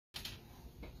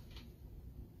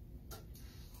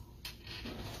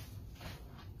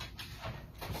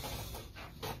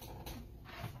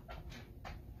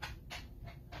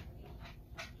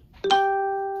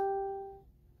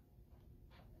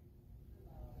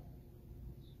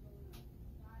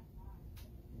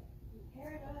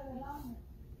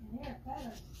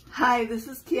Hi, this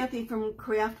is Kathy from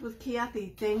Craft with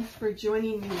Kathy. Thanks for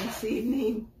joining me this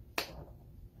evening.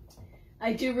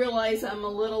 I do realize I'm a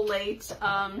little late,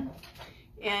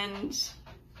 and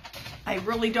I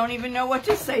really don't even know what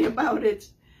to say about it.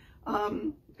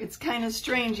 It's kind of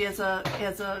strange as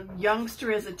a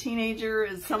youngster, as a teenager,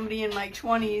 as somebody in my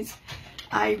 20s.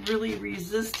 I really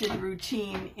resisted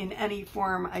routine in any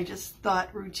form. I just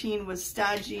thought routine was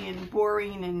stodgy and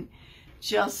boring and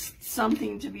just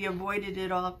something to be avoided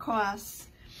at all costs.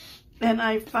 And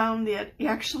I found that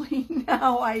actually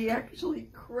now I actually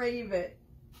crave it.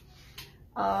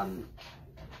 I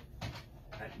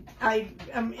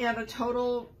am at a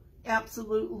total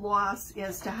absolute loss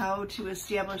as to how to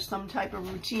establish some type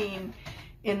of routine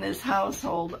in this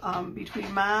household.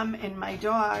 Between Mom and my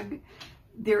dog,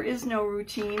 there is no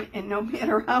routine, and no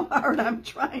matter how hard I'm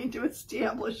trying to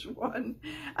establish one,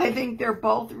 I think they're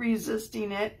both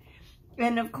resisting it.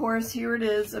 And of course, here it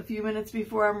is a few minutes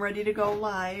before I'm ready to go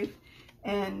live,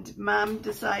 and Mom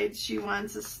decides she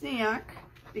wants a snack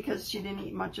because she didn't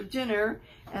eat much of dinner,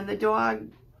 and the dog,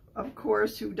 of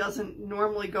course, who doesn't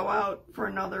normally go out for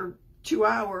another 2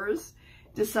 hours,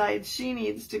 decides she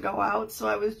needs to go out. So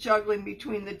I was juggling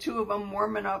between the two of them,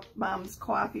 warming up Mom's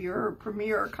coffee or her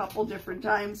Premier a couple different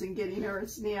times and getting her a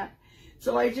snack.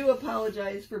 So I do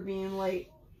apologize for being late.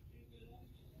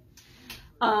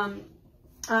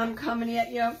 I'm coming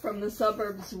at you from the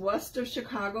suburbs west of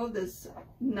Chicago this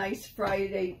nice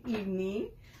Friday evening.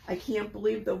 I can't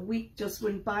believe the week just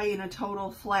went by in a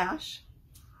total flash.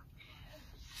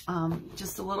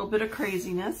 Just a little bit of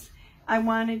craziness. I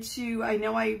wanted to, I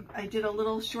know I did a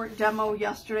little short demo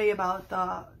yesterday about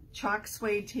the chalk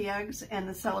suede tags and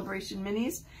the celebration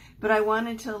minis, but I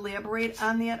wanted to elaborate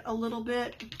on that a little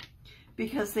bit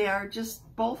because they are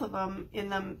just, both of them in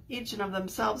them, each of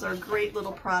themselves are great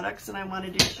little products, and I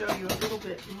wanted to show you a little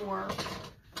bit more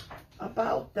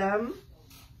about them.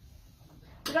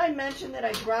 Did I mention that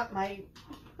I dropped my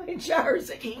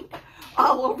jars of ink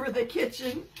all over the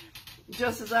kitchen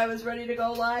just as I was ready to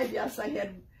go live? Yes, I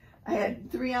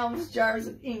had 3-ounce jars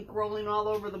of ink rolling all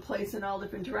over the place in all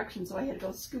different directions, so I had to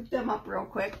go scoop them up real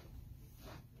quick.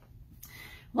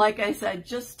 Like I said,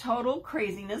 just total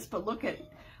craziness, but look at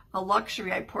a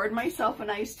luxury. I poured myself an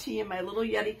iced tea in my little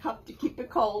Yeti cup to keep it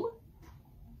cold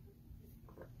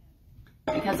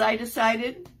because I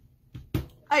decided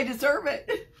I deserve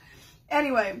it.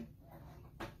 Anyway,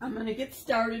 I'm going to get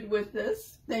started with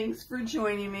this. Thanks for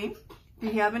joining me.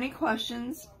 If you have any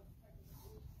questions,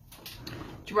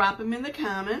 drop them in the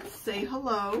comments. Say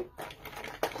hello.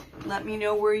 Let me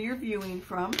know where you're viewing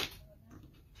from.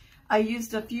 I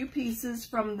used a few pieces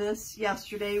from this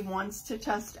yesterday once to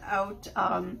test out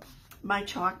my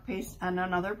chalk paste on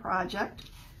another project.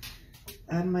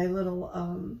 And my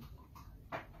little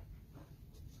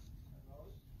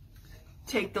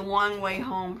Take the Long Way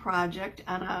Home project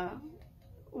on a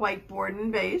whiteboard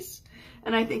and base.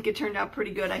 And I think it turned out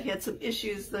pretty good. I had some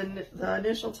issues the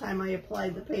initial time I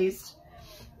applied the paste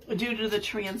due to the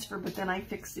transfer, but then I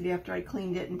fixed it after I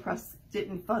cleaned it and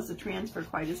didn't fuzz the transfer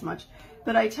quite as much.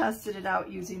 But I tested it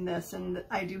out using this, and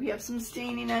I do have some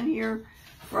staining on here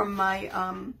from my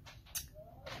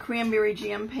cranberry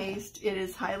jam paste. It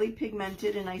is highly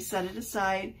pigmented, and I set it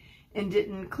aside and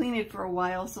didn't clean it for a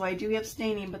while, so I do have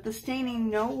staining, but the staining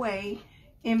no way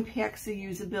impacts the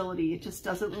usability. It just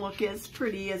doesn't look as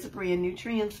pretty as a brand new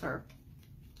transfer.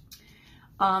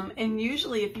 And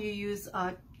usually if you use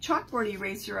a chalkboard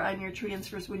eraser on your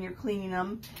transfers when you're cleaning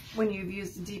them, when you've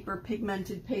used a deeper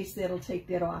pigmented paste, that'll take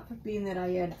that off. Being that I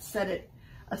had set it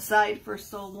aside for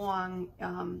so long,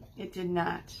 it did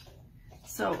not.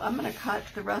 So I'm going to cut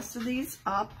the rest of these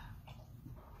up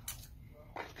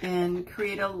and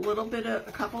create a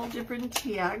couple of different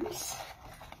tags.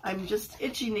 I'm just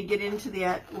itching to get into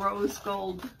that rose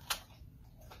gold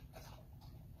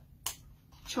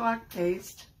chalk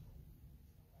paste.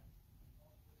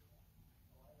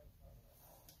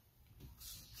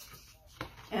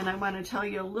 And I want to tell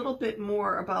you a little bit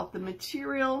more about the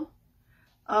material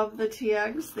of the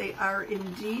tags. They are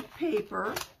indeed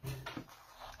paper.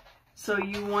 So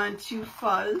you want to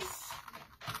fuzz,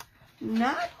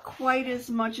 not quite as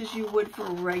much as you would for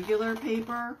regular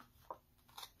paper,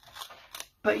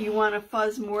 but you want to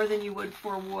fuzz more than you would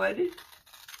for wood.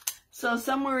 So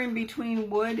somewhere in between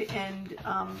wood and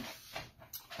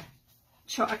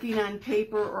chalking on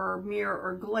paper or mirror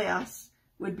or glass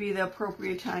would be the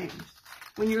appropriate time.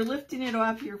 When you're lifting it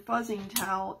off your fuzzing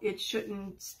towel, it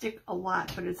shouldn't stick a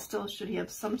lot, but it still should have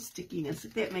some stickiness,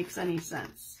 if that makes any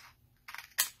sense.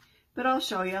 But I'll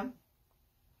show you.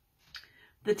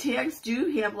 The tags do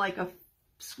have like a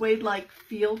suede-like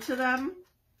feel to them.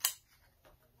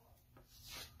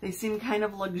 They seem kind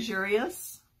of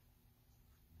luxurious.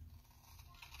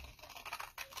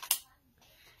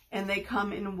 And they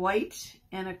come in white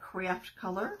and a craft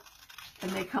color.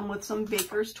 And they come with some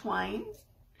baker's twine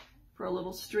for a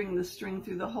little string to string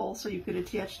through the hole so you could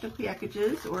attach to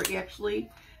packages, or actually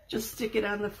just stick it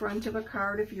on the front of a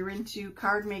card if you're into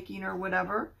card making or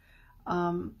whatever.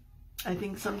 I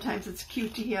think sometimes it's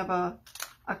cute to have a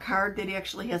card that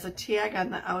actually has a tag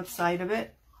on the outside of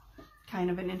it.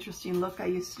 Kind of an interesting look. I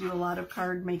used to do a lot of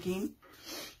card making.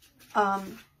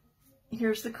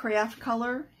 Here's the craft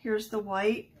color. Here's the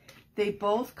white. They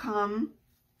both come,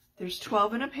 there's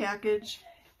 12 in a package,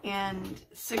 and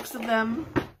 6 of them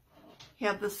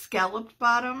have the scalloped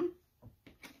bottom,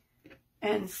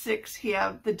 and 6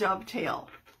 have the dovetail.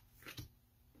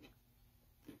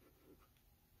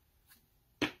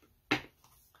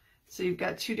 So you've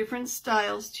got 2 different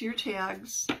styles to your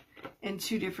tags and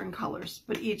 2 different colors,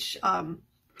 but each,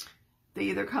 they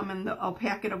either come in a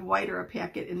packet of white or a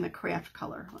packet in the craft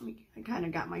color. I kind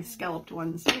of got my scalloped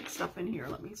ones mixed up in here.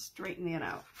 Let me straighten that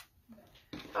out.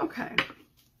 Okay.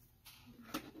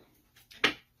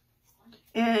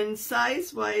 And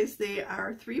size-wise, they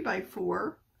are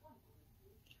 3x4.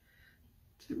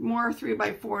 More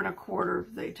 3x4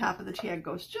 1/4. The top of the tag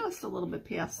goes just a little bit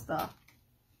past the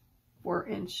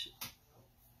 4-inch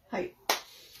height.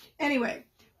 Anyway,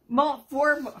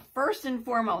 first and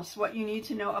foremost, what you need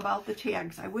to know about the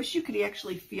tags. I wish you could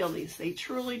actually feel these. They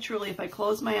truly, truly, if I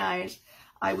close my eyes,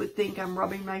 I would think I'm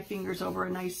rubbing my fingers over a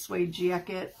nice suede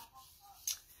jacket,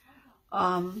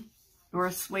 or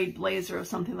a suede blazer or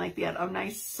something like that. A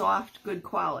nice, soft, good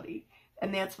quality.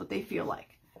 And that's what they feel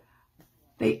like.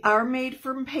 They are made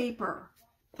from paper,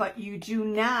 but you do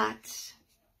not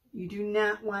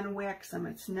want to wax them.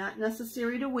 It's not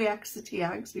necessary to wax the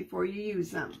tags before you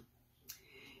use them.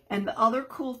 And the other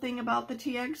cool thing about the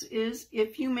tags is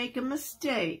if you make a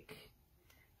mistake,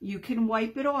 you can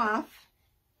wipe it off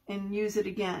and use it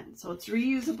again. So it's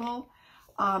reusable.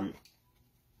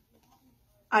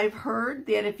 I've heard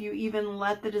that if you even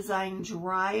let the design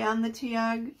dry on the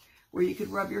tag, where you could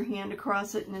rub your hand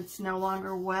across it and it's no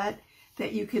longer wet,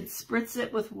 that you could spritz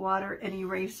it with water and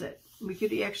erase it. We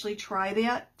could actually try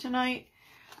that tonight.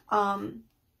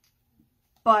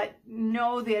 But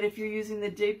know that if you're using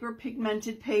the deeper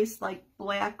pigmented paste like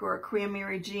black or a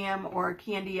cranberry jam or a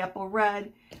candy apple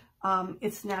red,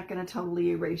 it's not going to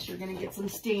totally erase. You're going to get some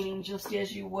staining just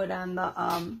as you would on the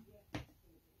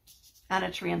on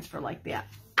a transfer like that.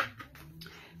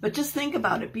 But just think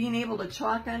about it, being able to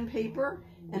chalk on paper,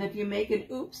 and if you make an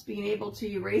oops, being able to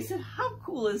erase it. How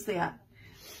cool is that?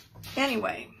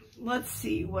 Anyway, let's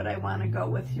see what I want to go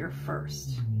with here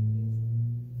first.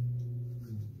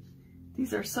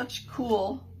 These are such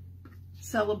cool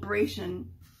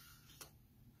celebration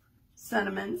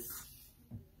sentiments.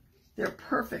 They're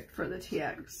perfect for the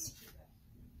tags.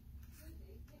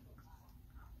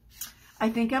 I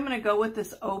think I'm going to go with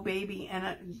this Oh Baby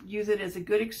and use it as a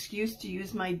good excuse to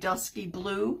use my dusky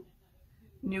blue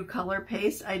new color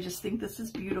paste. I just think this is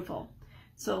beautiful.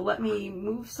 So let me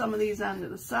move some of these onto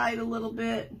the side a little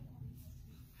bit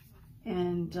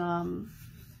and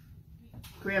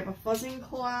grab a fuzzing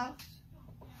cloth.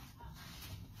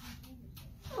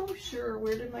 Oh sure,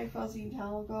 where did my fuzzing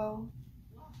towel go?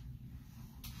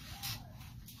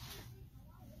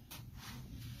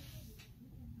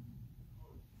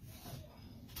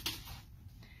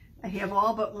 I have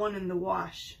all but one in the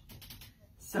wash.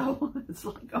 So it's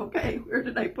like, okay, where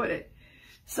did I put it?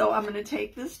 So I'm going to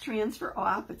take this transfer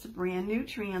off. It's a brand new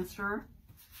transfer.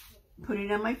 Put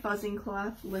it on my fuzzing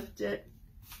cloth, lift it.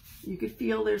 You could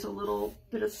feel there's a little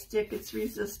bit of stick. It's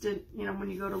resistant. You know, when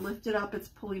you go to lift it up, it's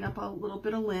pulling up a little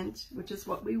bit of lint, which is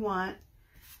what we want.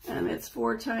 And it's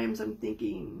 4 times. I'm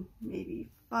thinking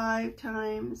maybe 5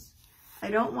 times.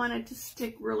 I don't want it to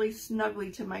stick really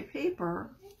snugly to my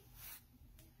paper,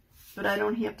 but I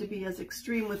don't have to be as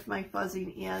extreme with my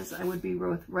fuzzing as I would be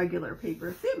with regular paper,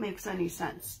 if that makes any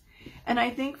sense. And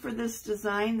I think for this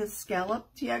design, the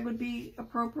scallop tag would be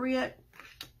appropriate.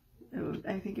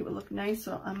 I think it would look nice,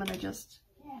 so I'm going to just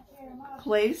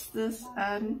place this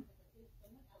on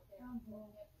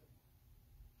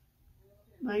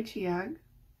my tag.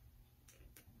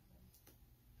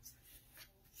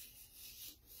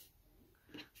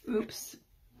 Oops,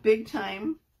 big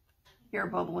time air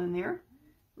bubble in there.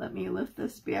 Let me lift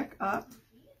this back up.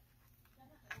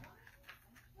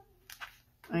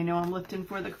 I know I'm lifting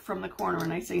from the corner,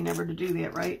 and I say never to do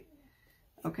that, right?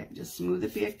 Okay, just smooth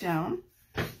it back down.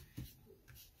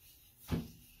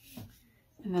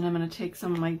 And then I'm going to take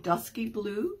some of my dusky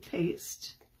blue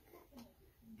paste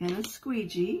and a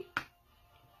squeegee.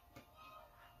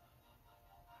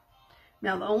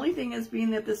 Now the only thing is,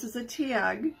 being that this is a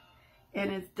tag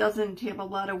and it doesn't have a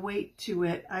lot of weight to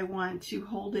it, I want to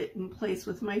hold it in place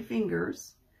with my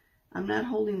fingers. I'm not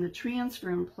holding the transfer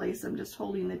in place, I'm just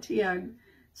holding the tag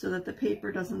so that the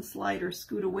paper doesn't slide or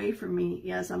scoot away from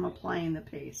me as I'm applying the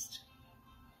paste.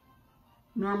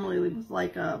 Normally with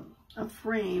like a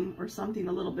frame or something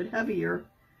a little bit heavier,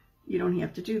 you don't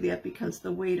have to do that because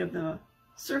the weight of the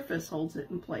surface holds it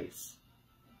in place.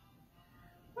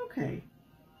 Okay.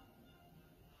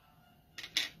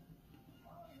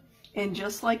 And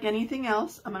just like anything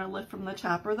else, I'm going to lift from the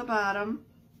top or the bottom.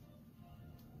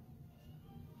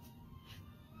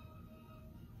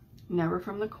 Never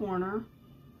from the corner.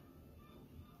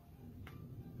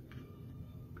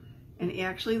 And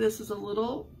actually this is a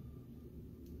little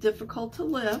difficult to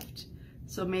lift,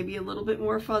 so maybe a little bit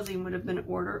more fuzzing would have been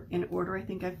in order. I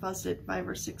think I fuzzed it 5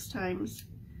 or 6 times.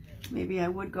 Maybe I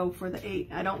would go for the 8.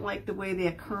 I don't like the way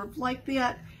they curved like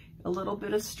that. A little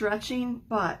bit of stretching,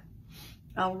 but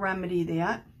I'll remedy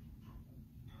that.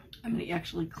 I'm going to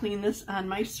actually clean this on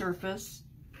my surface.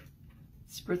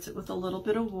 Spritz it with a little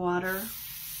bit of water.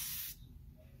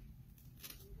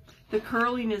 The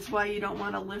curling is why you don't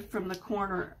want to lift from the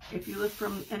corner. If you lift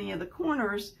from any of the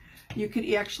corners, you could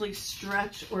actually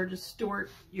stretch or distort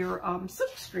your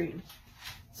silk screen.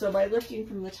 So by lifting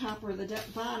from the top or the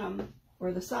bottom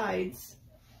or the sides,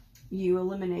 you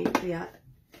eliminate that.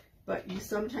 But you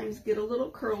sometimes get a little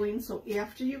curling, so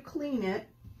after you clean it,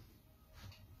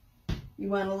 you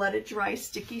want to let it dry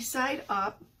sticky side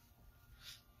up.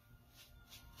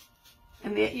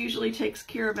 And that usually takes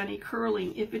care of any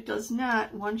curling. If it does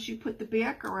not, once you put the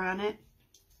backer on it,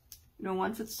 you know,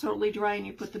 once it's totally dry and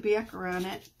you put the backer on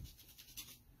it,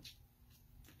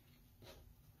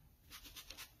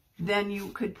 then you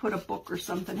could put a book or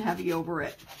something heavy over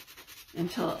it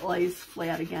until it lays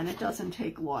flat again. It doesn't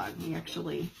take long,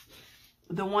 actually.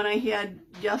 The one I had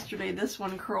yesterday, this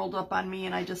one curled up on me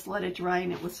and I just let it dry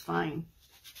and it was fine.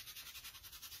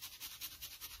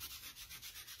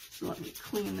 So let me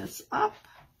clean this up,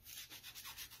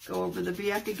 go over the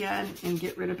back again and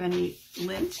get rid of any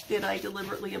lint that I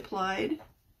deliberately applied.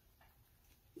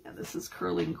 Yeah, this is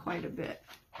curling quite a bit.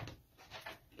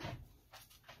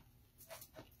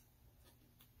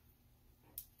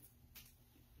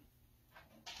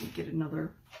 Get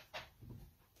another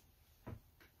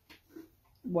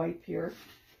wipe here.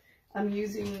 I'm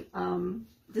using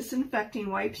disinfecting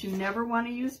wipes. You never want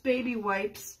to use baby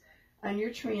wipes on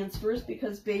your transfers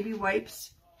because baby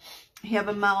wipes have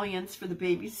emollients for the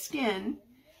baby's skin,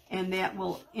 and that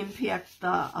will impact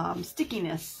the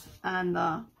stickiness on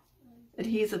the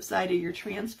adhesive side of your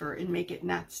transfer and make it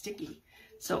not sticky.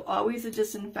 So always a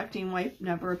disinfecting wipe,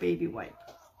 never a baby wipe.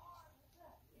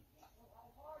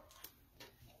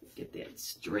 Get that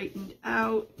straightened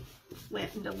out,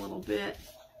 flattened a little bit.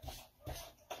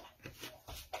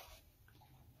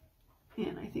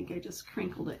 And I think I just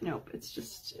crinkled it. Nope, it's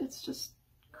just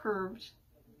curved.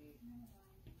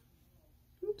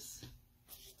 Oops.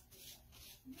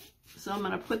 So I'm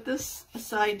going to put this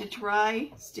aside to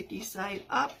dry, sticky side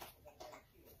up,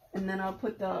 and then I'll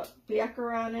put the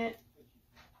backer on it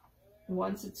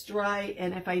once it's dry,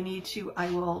 and if I need to,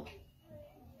 I will,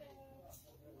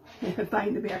 if I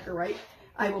find the backer right,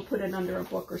 I will put it under a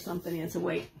book or something as a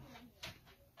weight.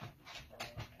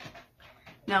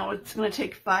 Now it's going to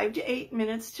take 5 to 8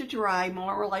 minutes to dry,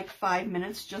 more like 5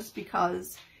 minutes just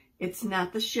because it's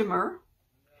not the shimmer.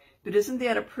 But isn't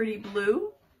that a pretty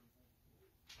blue?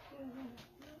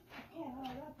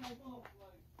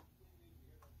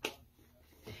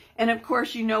 And of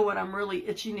course, you know what I'm really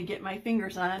itching to get my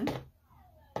fingers on.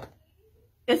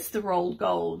 It's the rolled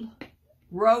gold,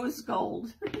 rose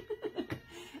gold.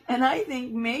 And I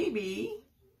think maybe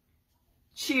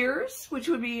cheers, which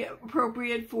would be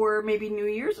appropriate for maybe New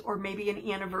Year's or maybe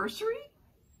an anniversary,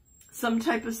 some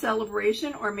type of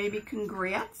celebration, or maybe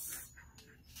congrats,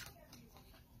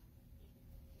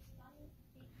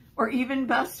 or even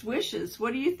best wishes.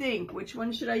 What do you think? Which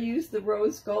one should I use the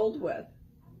rose gold with?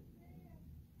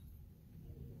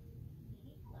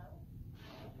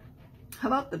 How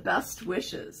about the best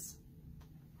wishes?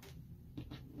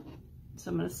 So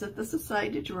I'm going to set this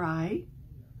aside to dry.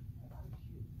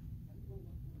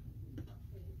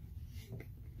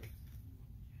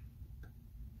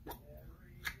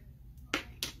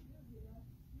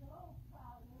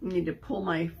 I need to pull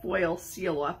my foil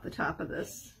seal off the top of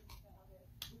this.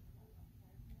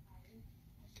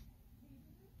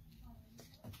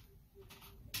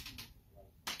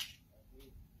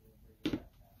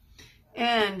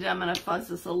 And I'm going to fuzz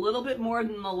this a little bit more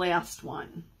than the last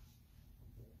one.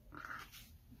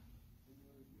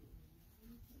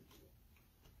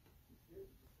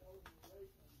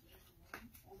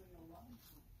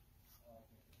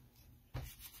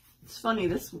 It's funny,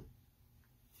 this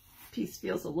piece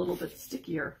feels a little bit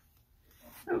stickier.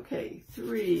 Okay,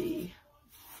 3,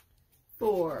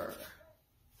 4,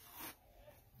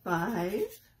 5,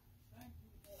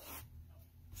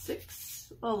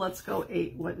 6. Well, let's go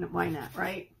 8. Why not,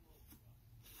 right?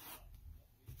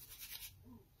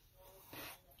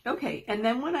 Okay, and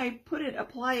then when I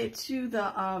apply it to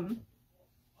the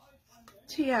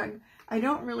tag, I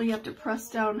don't really have to press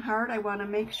down hard. I want to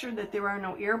make sure that there are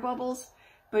no air bubbles,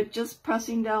 but just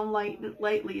pressing down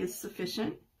lightly is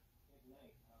sufficient.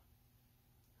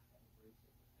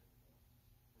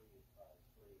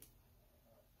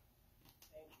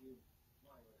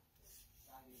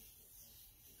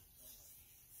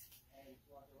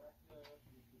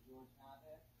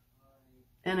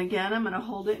 And again, I'm going to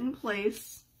hold it in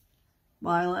place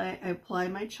while I apply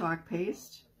my chalk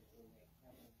paste.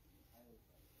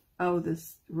 Oh,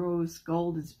 this rose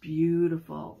gold is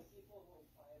beautiful.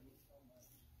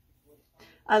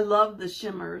 I love the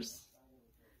shimmers.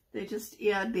 They just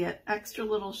add that extra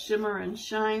little shimmer and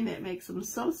shine that makes them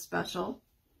so special.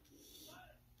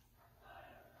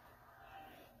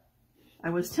 I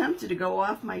was tempted to go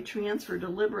off my transfer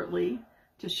deliberately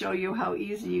to show you how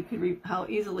easily you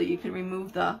can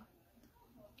remove the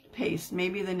paste.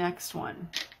 Maybe the next one.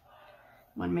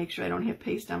 I want to make sure I don't have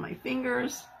paste on my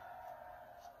fingers.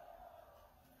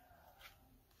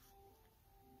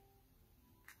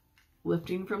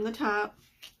 Lifting from the top.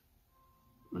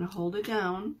 I'm going to hold it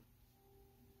down.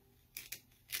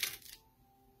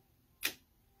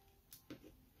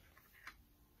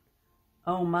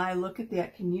 Oh my, look at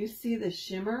that. Can you see the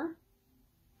shimmer?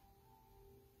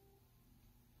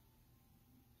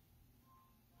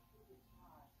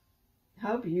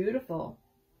 How beautiful.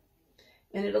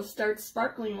 And it'll start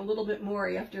sparkling a little bit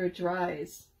more after it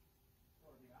dries.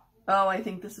 Oh, I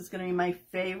think this is going to be my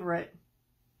favorite.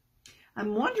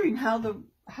 I'm wondering how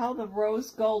the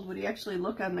rose gold would actually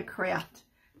look on the craft.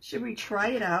 Should we try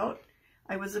it out?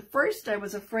 At first I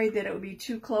was afraid that it would be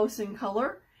too close in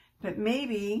color, but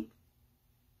maybe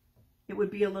it would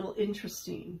be a little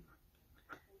interesting.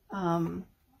 I'm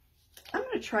going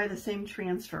to try the same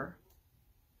transfer.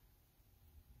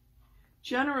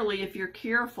 Generally, if you're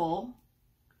careful,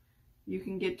 you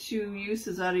can get 2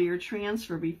 uses out of your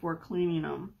transfer before cleaning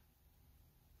them.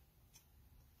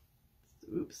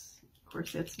 Oops. Of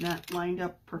course, that's not lined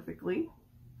up perfectly.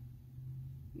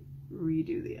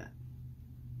 Redo that.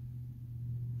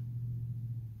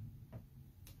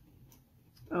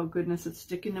 Oh goodness, it's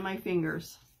sticking to my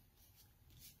fingers.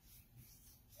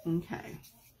 Okay.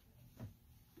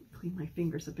 Clean my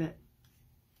fingers a bit.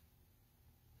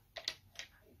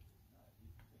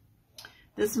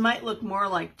 This might look more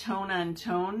like tone on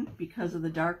tone because of the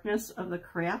darkness of the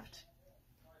craft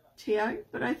tag,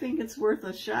 but I think it's worth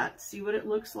a shot. See what it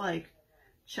looks like.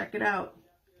 Check it out.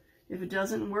 If it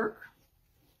doesn't work,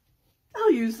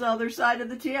 I'll use the other side of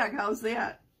the tag. How's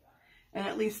that? And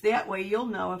at least that way you'll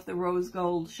know if the rose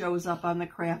gold shows up on the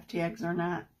craft tags or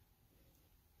not.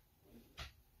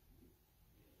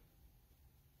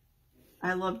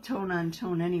 I love tone on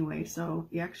tone anyway, so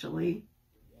actually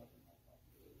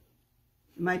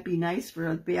it might be nice for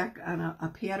a back on a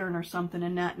pattern or something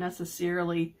and not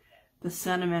necessarily the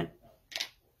sentiment.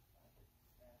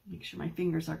 Make sure my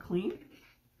fingers are clean.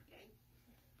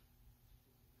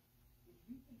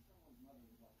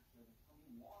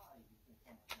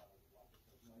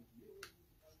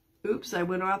 Oops, I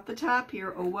went off the top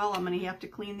here. Oh well, I'm going to have to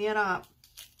clean that up.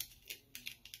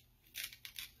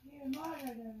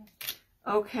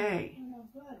 Okay.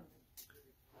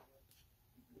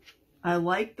 I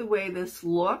like the way this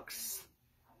looks,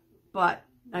 but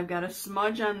I've got a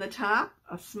smudge on the top,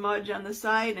 a smudge on the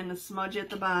side, and a smudge at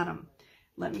the bottom.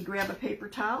 Let me grab a paper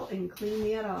towel and clean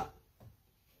that up.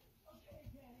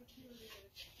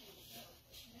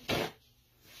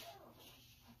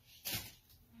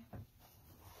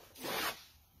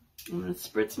 I'm going to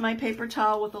spritz my paper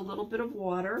towel with a little bit of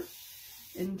water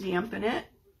and dampen it.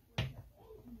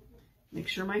 Make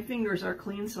sure my fingers are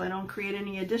clean so I don't create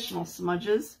any additional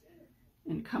smudges.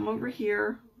 And come over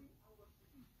here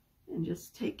and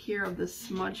just take care of the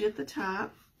smudge at the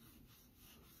top.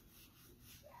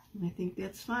 And I think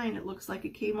that's fine. It looks like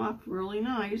it came off really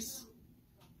nice.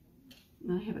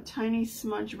 And I have a tiny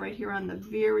smudge right here on the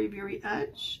very, very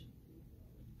edge.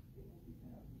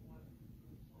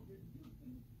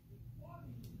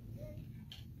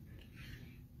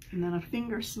 And then a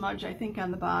finger smudge, I think,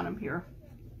 on the bottom here.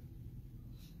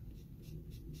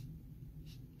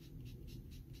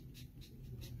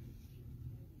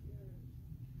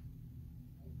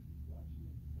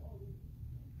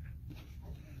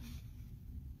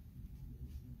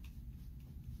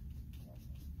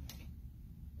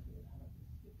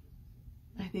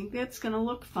 think that's going to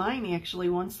look fine actually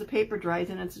once the paper dries,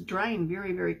 and it's drying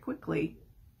very, very quickly.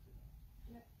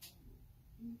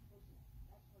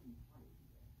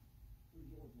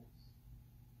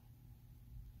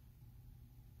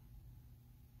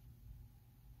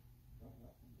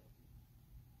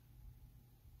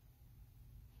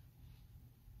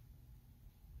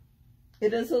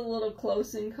 It is a little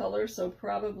close in color, so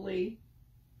probably,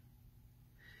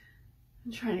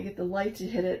 I'm trying to get the light to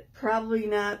hit it, probably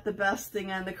not the best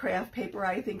thing on the craft paper.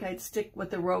 I think I'd stick with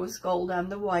the rose gold on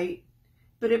the white,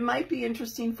 but it might be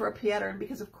interesting for a pattern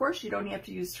because of course you don't have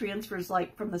to use transfers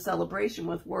like from the celebration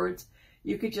with words.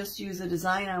 You could just use a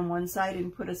design on one side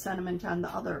and put a sentiment on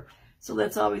the other. So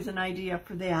that's always an idea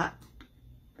for that.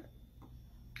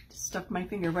 Just stuck my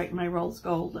finger right in my rose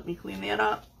gold. Let me clean that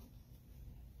up.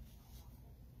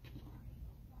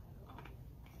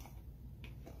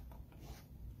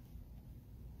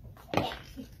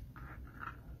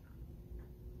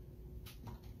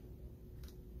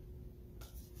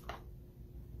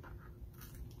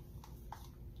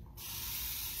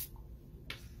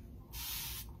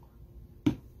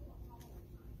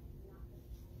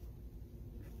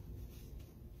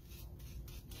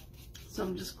 So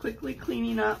I'm just quickly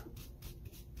cleaning up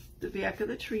the back of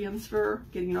the transfer,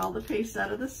 getting all the paste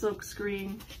out of the silk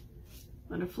screen. I'm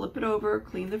going to flip it over,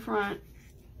 clean the front.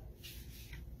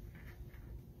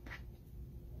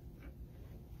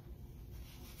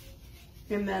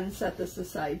 And then set this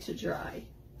aside to dry.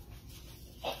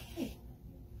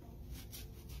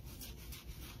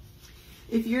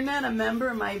 If you're not a member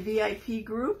of my VIP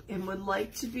group and would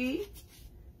like to be,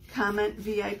 comment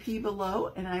VIP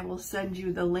below and I will send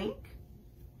you the link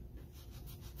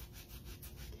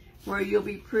where you'll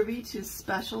be privy to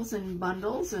specials and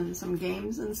bundles and some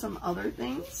games and some other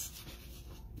things.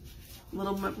 A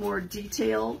little bit more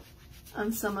detail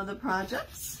on some of the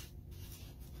projects.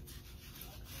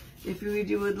 If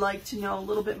you would like to know a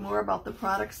little bit more about the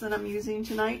products that I'm using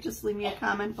tonight, just leave me a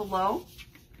comment below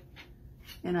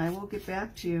and I will get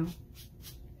back to you.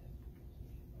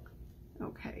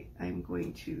 Okay, I'm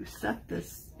going to set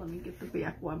this, let me get the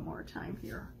back one more time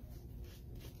here.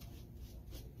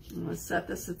 I'm going to set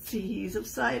this adhesive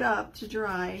side up to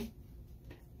dry.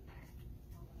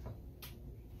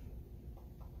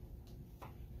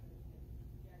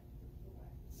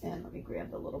 And let me grab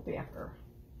the little backer.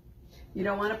 You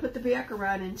don't want to put the backer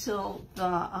on until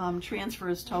the transfer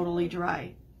is totally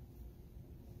dry.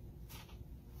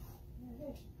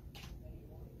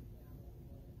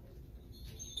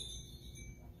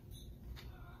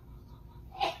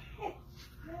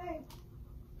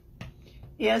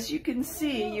 As you can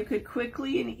see, you could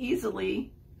quickly and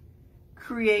easily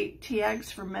create tags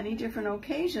for many different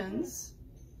occasions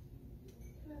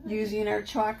using our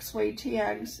chalk suede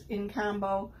tags in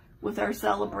combo with our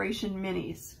celebration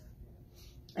minis.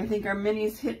 I think our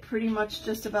minis hit pretty much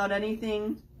just about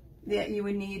anything that you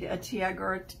would need a tag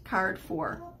or a card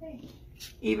for,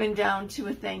 even down to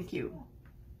a thank you.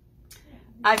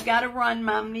 I've got to run.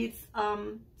 Mom needs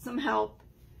some help.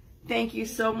 Thank you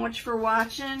so much for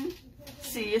watching.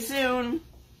 See you soon.